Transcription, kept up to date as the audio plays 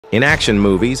In action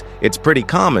movies, it's pretty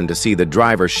common to see the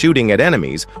driver shooting at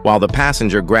enemies while the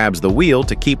passenger grabs the wheel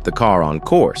to keep the car on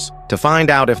course. To find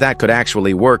out if that could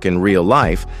actually work in real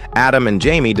life, Adam and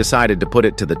Jamie decided to put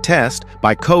it to the test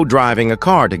by co-driving a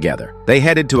car together. They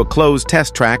headed to a closed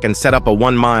test track and set up a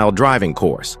 1-mile driving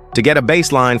course. To get a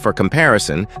baseline for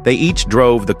comparison, they each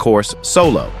drove the course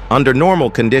solo. Under normal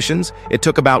conditions, it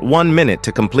took about 1 minute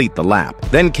to complete the lap.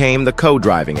 Then came the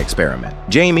co-driving experiment.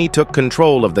 Jamie took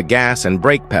control of the gas and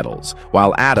brake pedals,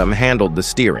 while Adam handled the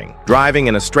steering. Driving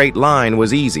in a straight line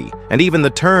was easy, and even the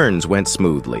turns went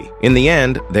smoothly. In the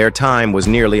end, their time was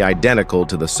nearly identical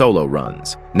to the solo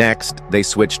runs. Next, they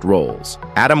switched roles.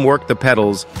 Adam worked the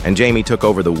pedals, and Jamie took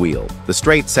over the wheel. The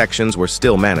straight sections were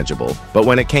still manageable, but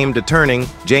when it came to turning,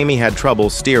 Jamie had trouble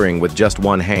steering with just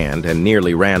one hand and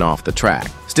nearly ran off the track.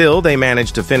 Still, they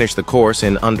managed to finish the course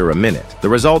in under a minute. The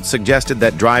results suggested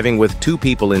that driving with two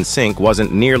people in sync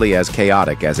wasn't nearly as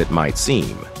chaotic as it might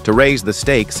seem. To raise the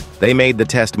stakes, they made the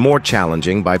test more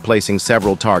challenging by placing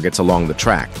several targets along the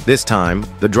track. This time,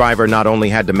 the driver not only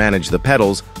had to manage the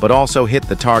pedals, but also hit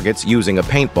the targets using a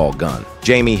paintball gun.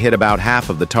 Jamie hit about half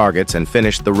of the targets and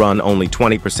finished the run only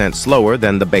 20% slower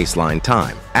than the baseline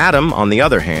time. Adam, on the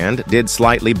other hand, did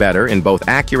slightly better in both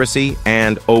accuracy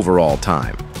and overall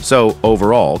time. So,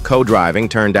 overall, co-driving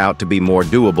turned out to be more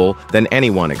doable than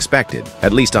anyone expected,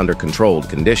 at least under controlled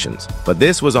conditions. But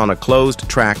this was on a closed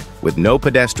track with no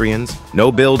pedestrians,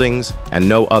 no buildings, and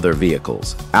no other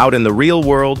vehicles. Out in the real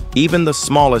world, even the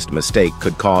smallest mistake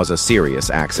could cause a serious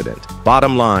accident.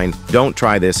 Bottom line, don't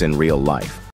try this in real life.